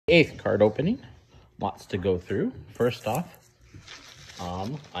8th card opening. Lots to go through. First off,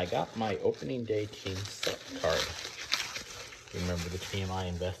 I got my opening day team set card. Remember, the team I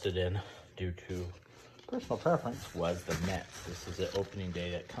invested in due to personal preference was the Mets. This is an opening day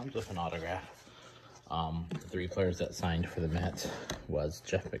that comes with an autograph. The 3 players that signed for the Mets was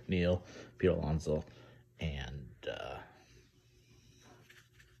Jeff McNeil, Pete Alonso, and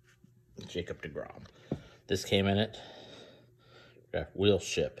Jacob deGrom. This came in it. Will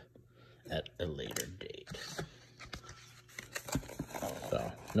ship at a later date.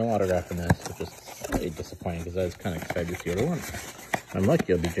 So, no autograph in this, which is slightly disappointing because I was kind of excited to see what I want. I'm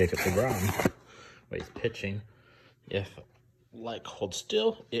lucky it'll be Jacob deGrom. But he's pitching. If like holds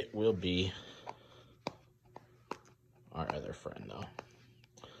still, it will be our other friend, though.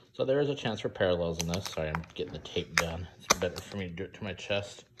 So there is a chance for parallels in this. Sorry, I'm getting the tape done. It's better for me to do it to my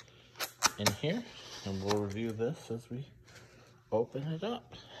chest in here. And we'll review this as we open it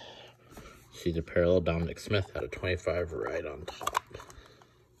up. See the parallel. Dominic Smith had a 25 right on top.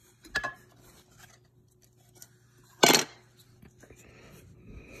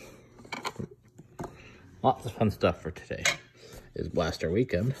 Lots of fun stuff for today. Is Blaster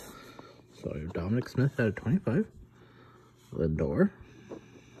Weekend. So Dominic Smith had a 25. Lindor.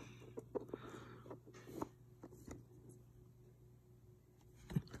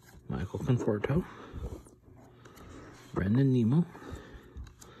 Michael Conforto. Brendan Nemo.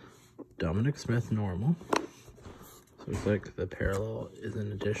 Dominic Smith normal. So looks like the parallel is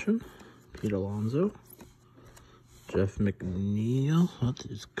an addition. Pete Alonso. Jeff McNeil. What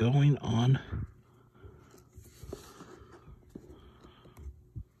is going on?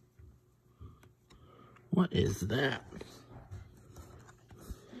 What is that?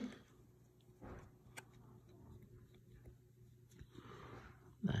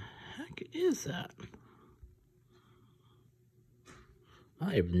 The heck is that?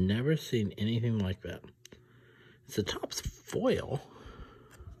 I've never seen anything like that. It's the Topps foil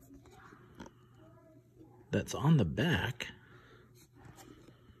that's on the back.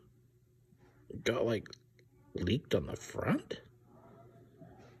 Got like leaked on the front.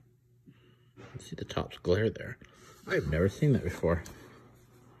 See the Topps glare there. I've never seen that before.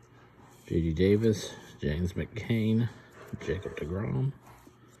 J.D. Davis, James McCain, Jacob deGrom,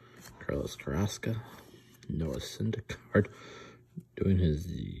 Carlos Carrasco, Noah Syndergaard doing his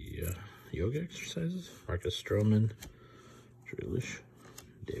yoga exercises, Marcus Stroman, Drilish,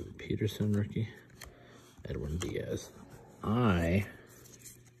 David Peterson rookie, Edwin Diaz.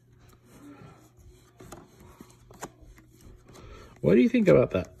 What do you think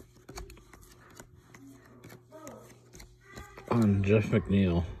about that? On Jeff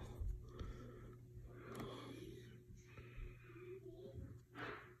McNeil.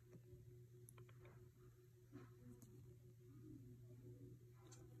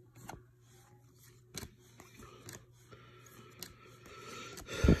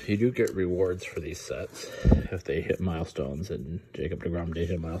 You do get rewards for these sets if they hit milestones, and Jacob deGrom did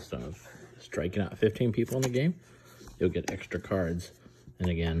hit a milestone of striking out 15 people in the game. You'll get extra cards, and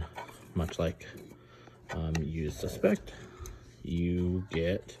again, much like you suspect, you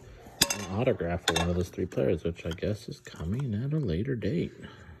get an autograph for one of those 3 players, which I guess is coming at a later date.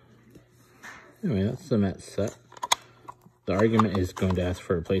 Anyway, that's the Mets set. The argument is going to ask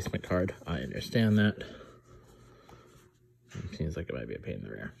for a replacement card. I understand that. It seems like it might be a pain in the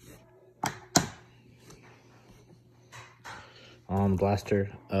rear. On Blaster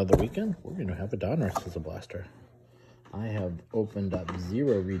of the Weekend, we're going to have a Donruss as a blaster. I have opened up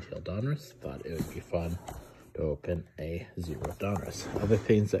 0 retail Donruss. Thought it would be fun to open a 0 Donruss. Other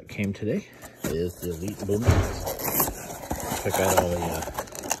things that came today is the Elite Boombox. Check out all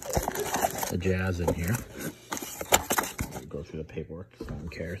the jazz in here. I'll go through the paperwork, so no one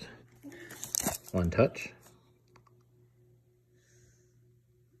cares. One touch.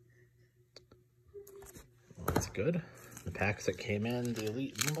 That's good. The packs that came in the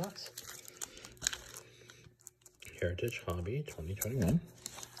Elite Boombox. Heritage Hobby 2021.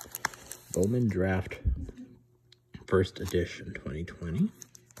 Bowman Draft First Edition 2020.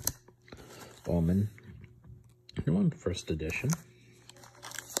 Bowman First Edition.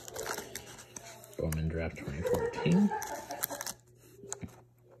 Bowman Draft 2014.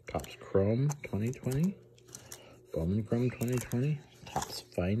 Topps Chrome 2020. Bowman Chrome 2020. Topps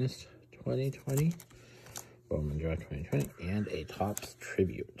Finest 2020. Bowman Draft 2020. And a Topps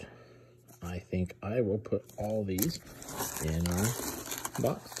Tribute. I think I will put all these in our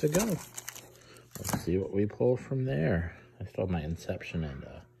box to go. Let's see what we pull from there. I still have my Inception and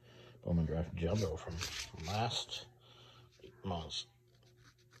Bowman Draft Jumbo from last month.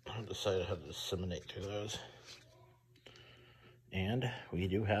 I decided how to disseminate through those. And we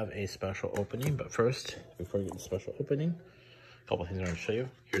do have a special opening, but first, before we get the special opening, a couple things I want to show you.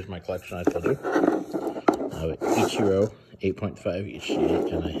 Here's my collection I told you. I have Ichiro 8.5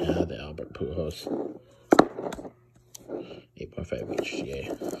 HGA, and I have the Albert Pujols 8.5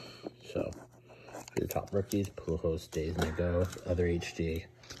 HGA. So, for the top rookies, Pujols, Days in a Go, other HGA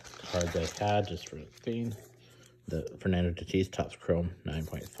cards I had just for the thing. The Fernando Tatis Topps Chrome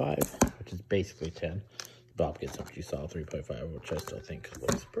 9.5, which is basically 10. Bob gets up to saw 3.5, which I still think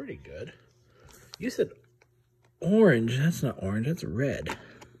looks pretty good. You said orange. That's not orange. That's red.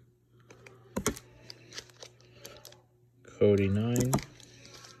 Cody 9.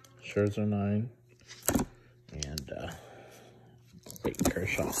 Scherzer 9. And Clayton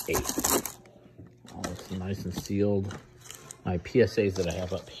Kershaw 8. All this nice and sealed. My PSAs that I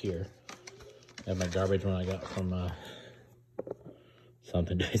have up here. I have my garbage one I got from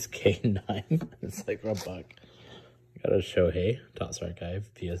Something Dice K9. It's like $1. Got a Shohei, Topps Archive,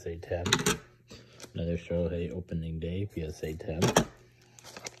 PSA 10. Another Shohei Opening Day, PSA 10.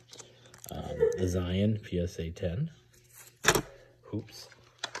 The Zion, PSA 10. Hoops,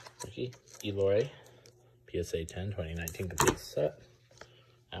 Ricky, Eloy, PSA 10, 2019 complete set.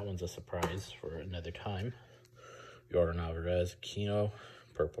 That one's a surprise for another time. Yordan Alvarez, Kino,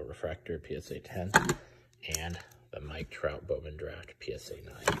 Purple Refractor, PSA 10. And the Mike Trout Bowman Draft, PSA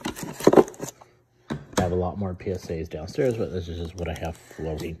 9. I have a lot more PSAs downstairs, but this is just what I have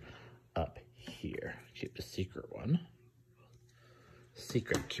floating up here. Keep the secret one.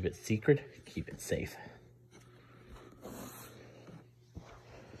 Secret. Keep it secret. Keep it safe.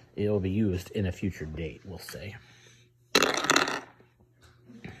 It'll be used in a future date, we'll say.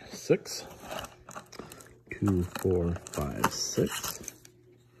 6. 2, 4, 5, 6.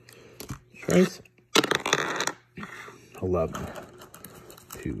 Trace. 11.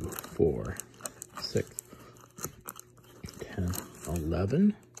 2, 4, 6. 10,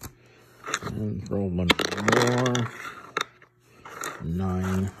 11. And roll one more.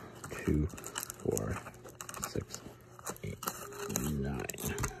 9, 2, 4, 6, 8, 9.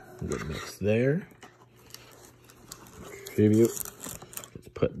 Good mix there. Tribute. Let's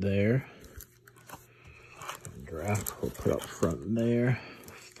put there. Draft we'll put up front there.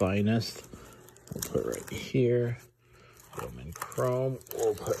 Finest we'll put right here. Roman Chrome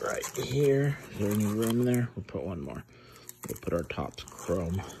we'll put right here. Is there any room there? We'll put one more. We'll put our Topps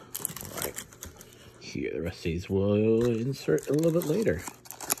Chrome right here. The rest of these we'll insert a little bit later.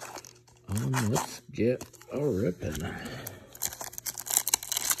 Let's get a ripping.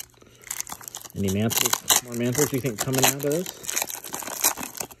 Any mantles, more mantles you think coming out of this?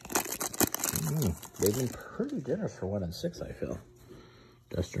 They've been pretty generous for 1 and 6, I feel.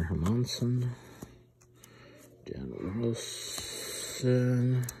 Dustin Hermanson, Dan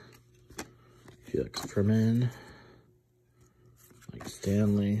Wilson, Felix Fermin, Mike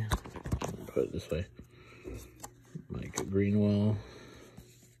Stanley, put it this way, Mike Greenwell,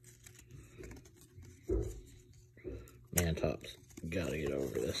 man Topps, gotta get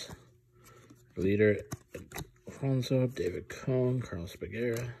over this. Leader, Alfonso, David Cohn, Carlos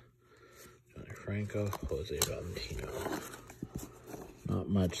Baguera, Johnny Franco, Jose Valentino. Not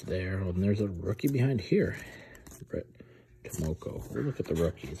much there. Oh, and there's a rookie behind here. Brett Tomoko. We'll look at the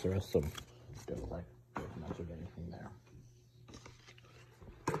rookies. The rest of them don't like much of anything there.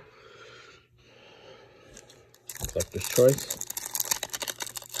 Collector's choice.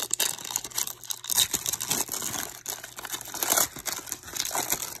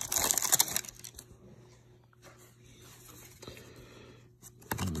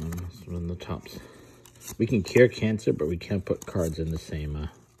 On the Topps. We can cure cancer, but we can't put cards in the same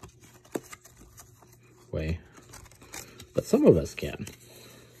way. But some of us can.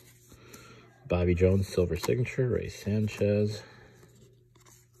 Bobby Jones, silver signature. Ray Sanchez.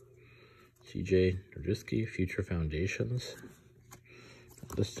 CJ Nurdiski, Future Foundations.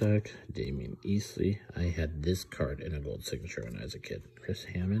 This deck, Damian Easley. I had this card in a gold signature when I was a kid. Chris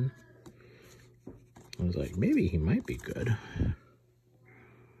Hammond. I was like, maybe he might be good.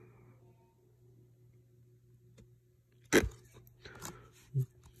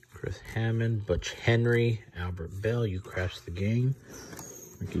 Chris Hammond, Butch Henry, Albert Bell, You Crashed the Game,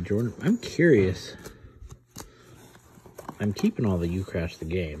 Ricky Jordan. I'm curious. I'm keeping all the You Crashed the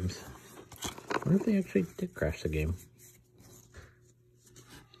Games. What if they actually did crash the game?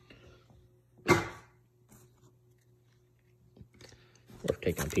 Worth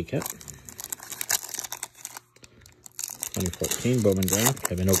taking a peek at. 2014 Bowman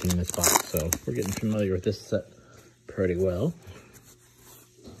Draft. I've been opening this box, so we're getting familiar with this set pretty well.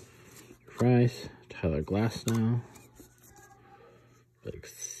 Rice, Tyler Glasnow, Big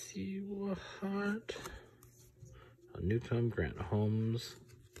Seawart, Newcomb, Grant Holmes,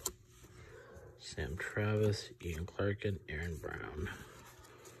 Sam Travis, Ian Clark, and Aaron Brown.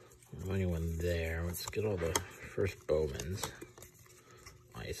 No anyone there. Let's get all the first Bowmans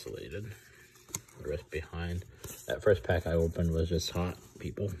isolated. The rest behind. That first pack I opened was just hot,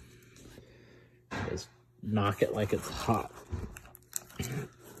 people. Just knock it like it's hot.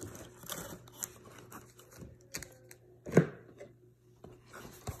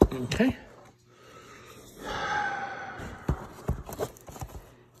 Okay.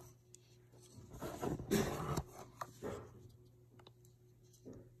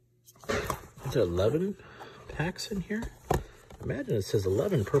 There's 11 packs in here. Imagine it says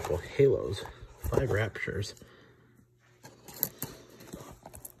 11 purple halos, 5 raptures.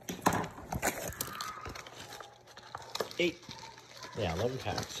 Yeah, 11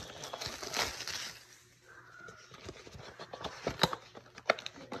 packs.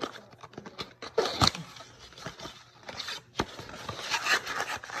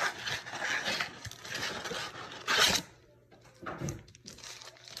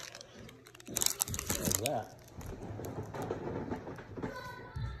 There's that.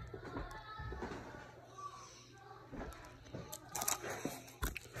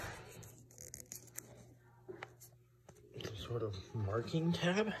 Some sort of marking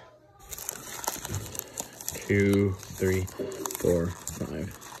tab. 2, 3, 4,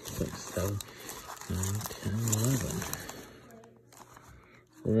 5, 6, 7, 9, 10, 11.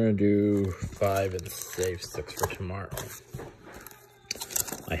 We're gonna do 5 and save 6 for tomorrow.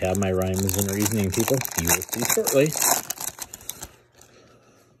 I have my rhymes and reasoning, people. You will see shortly.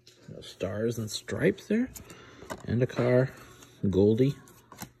 No stars and stripes there. And a car. Goldie.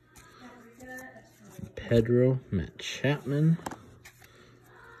 Pedro. Matt Chapman.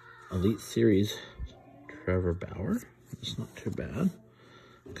 Elite Series. Trevor Bauer. That's not too bad.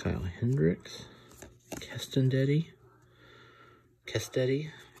 Kyle Hendricks. Kestendedy.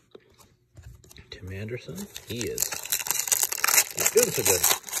 Tim Anderson. He's doing so good.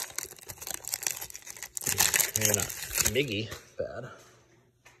 Maybe not Miggy bad.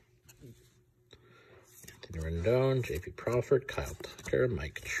 Anthony Rendon, J.P. Crawford, Kyle Tucker,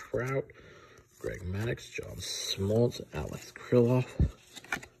 Mike Trout, Greg Maddux, John Smoltz, Alex Krylov,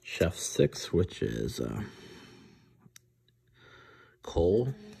 Chef 6, which is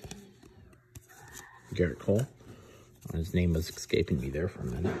Cole, Garrett Cole. His name was escaping me there for a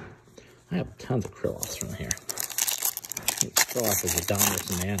minute. I have tons of Krylofs from here. Krylov is a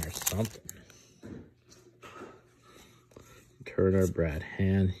Donruss man or something. Turner, Brad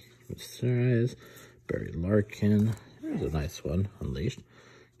Hand, Barry Larkin. There's a nice one, Unleashed.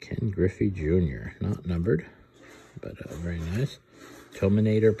 Ken Griffey Jr., not numbered, but very nice.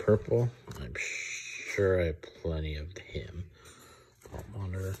 Terminator Purple. I'm sure I have plenty of him. Pop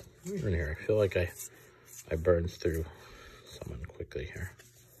Monitor. Even here, I feel like I burns through someone quickly here.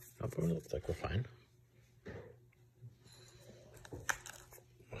 But it looks like we're fine.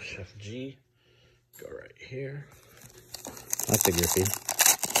 Chef G. Go right here. I like the Griffey.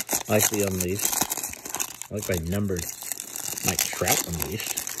 I like the Unleashed. I like my numbered Mike Trout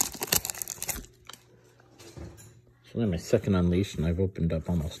Unleashed. It's only my second Unleashed, and I've opened up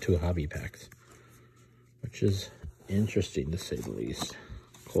almost 2 hobby packs, which is interesting to say the least.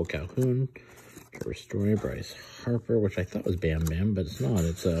 Cole Calhoun, Trevor Story, Bryce Harper, which I thought was Bam Bam, but it's not.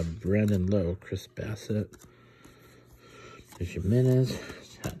 It's Brandon Lowe, Chris Bassett, Jimenez,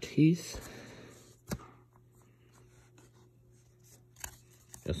 Tatis.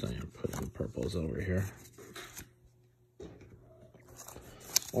 Guess I'm gonna put some purples over here.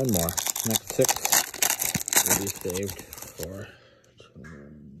 One more. Next 6 will be saved for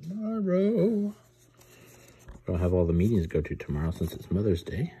tomorrow. I'll have all the meetings to go to tomorrow since it's Mother's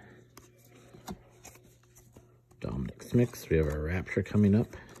Day. Dominic Smix. We have our Rapture coming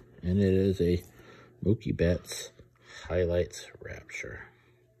up, and it is a Mookie Betts Highlights Rapture.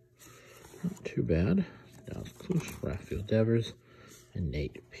 Not too bad. Dallas Klush, Rafael Devers, and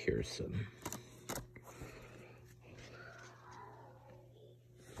Nate Pearson.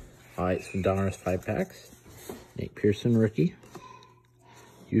 Highlights from Donruss 5 packs. Nate Pearson, rookie.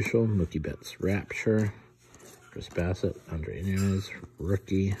 Usual, Mookie Betts Rapture. Chris Bassett, Andre Nunez,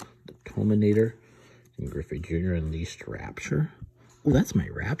 rookie. The Terminator, and Griffey Jr. Unleashed Rapture. Oh, that's my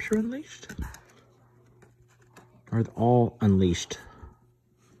Rapture Unleashed? Are all Unleashed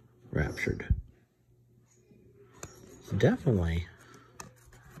Raptured? It's definitely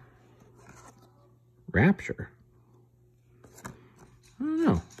Rapture. I don't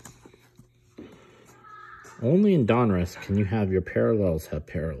know. Only in Donruss can you have your parallels have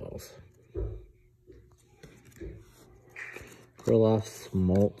parallels. Krylov,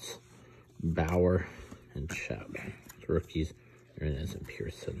 Smoltz, Bauer, and Chapman. Rookies, Hernandez and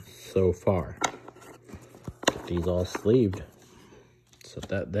Pearson so far. Get these all sleeved. Set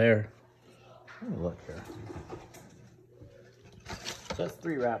that there. Let me look here. So that's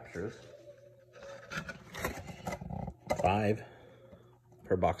 3 Raptors. 5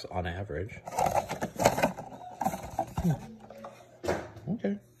 per box on average.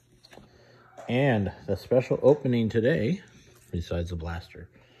 Okay. And the special opening today, besides the Blaster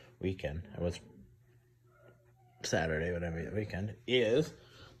weekend, it was Saturday, whatever the weekend, is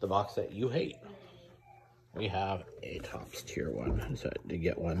the box that you hate. We have a Topps Tier 1. I decided to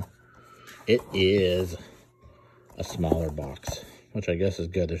get one. It is a smaller box, which I guess is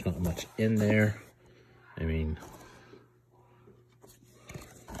good. There's not much in there. I mean,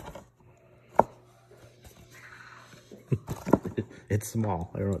 it's small.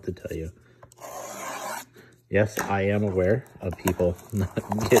 I don't know what to tell you. Yes, I am aware of people not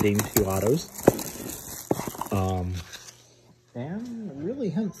getting 2 autos. And really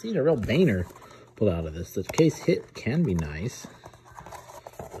haven't seen a real banger pulled out of this. The case hit can be nice.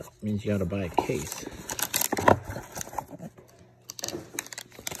 That means you gotta buy a case.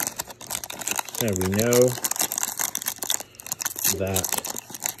 Now we know that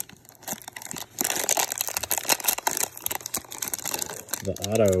the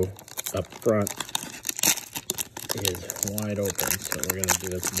auto up front is wide open, so we're gonna do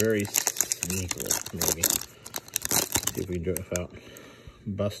this very sneakily, maybe. See if we can do it without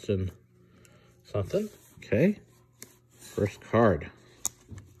busting something. Okay, first card.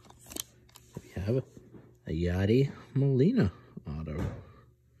 We have a Yadi Molina auto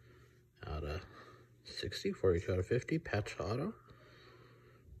out of 60, 42 out of 50, patch auto.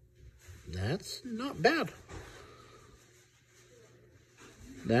 That's not bad.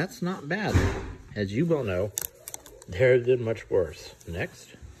 That's not bad. As you well know, there have been much worse.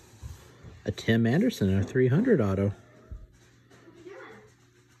 Next, a Tim Anderson, a 300 auto.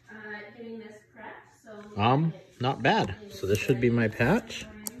 Not bad. So this should be my patch.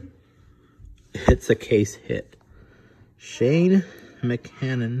 It's a case hit. Shane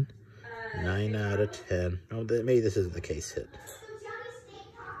McCannon, 9 out of 10. No, maybe this isn't the case hit.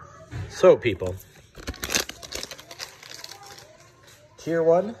 So, people, Tier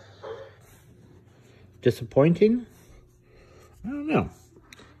 1, disappointing? I don't know.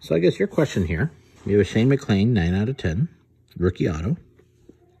 So I guess your question here, we have a Shane McClain, 9 out of 10, rookie auto.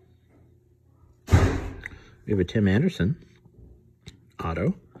 We have a Tim Anderson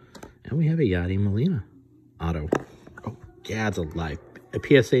auto, and we have a Yadi Molina auto. Oh, Dad's alive. A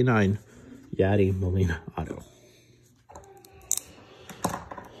PSA 9 Yadi Molina auto.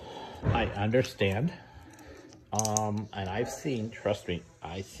 I understand. And I've seen, trust me,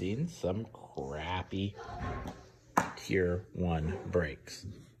 I've seen some crappy Tier 1 breaks.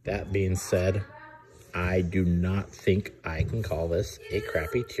 That being said, I do not think I can call this a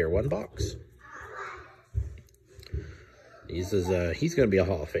crappy Tier 1 box. He's going to be a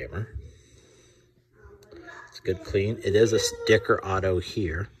Hall of Famer. It's good clean. It is a sticker auto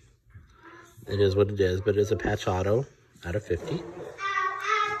here. It is what it is, but it is a patch auto out of 50.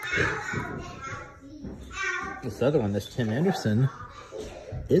 This other one, this Tim Anderson,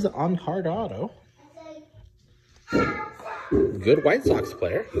 is an on-card auto. Good White Sox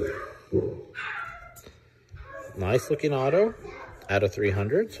player. Nice looking auto out of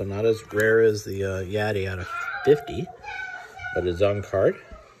 300, so not as rare as the Yadi out of 50, but it's on card.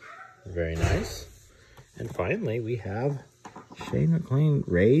 Very nice. And finally, we have Shane McClain,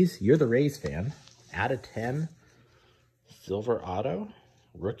 Rays. You're the Rays fan. Out of 10, silver auto,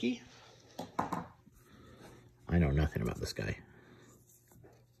 rookie. I know nothing about this guy.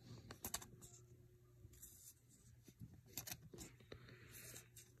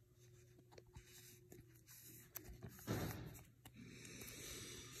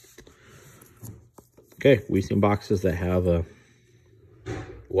 Okay, we've seen boxes that have a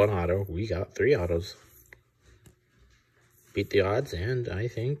 1 auto. We got 3 autos. Beat the odds, and I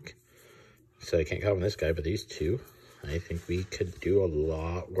think, so I can't comment this guy, but these 2, I think we could do a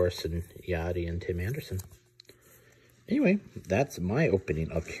lot worse than Yadi and Tim Anderson. Anyway, that's my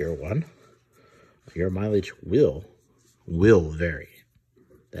opening of Tier 1. Your mileage will vary.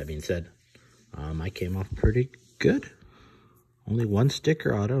 That being said, I came off pretty good. Only 1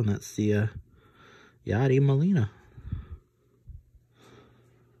 sticker auto, and that's the Yadi Molina.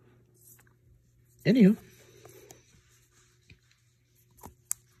 Anywho,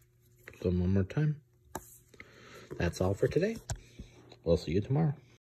 so one more time. That's all for today. We'll see you tomorrow.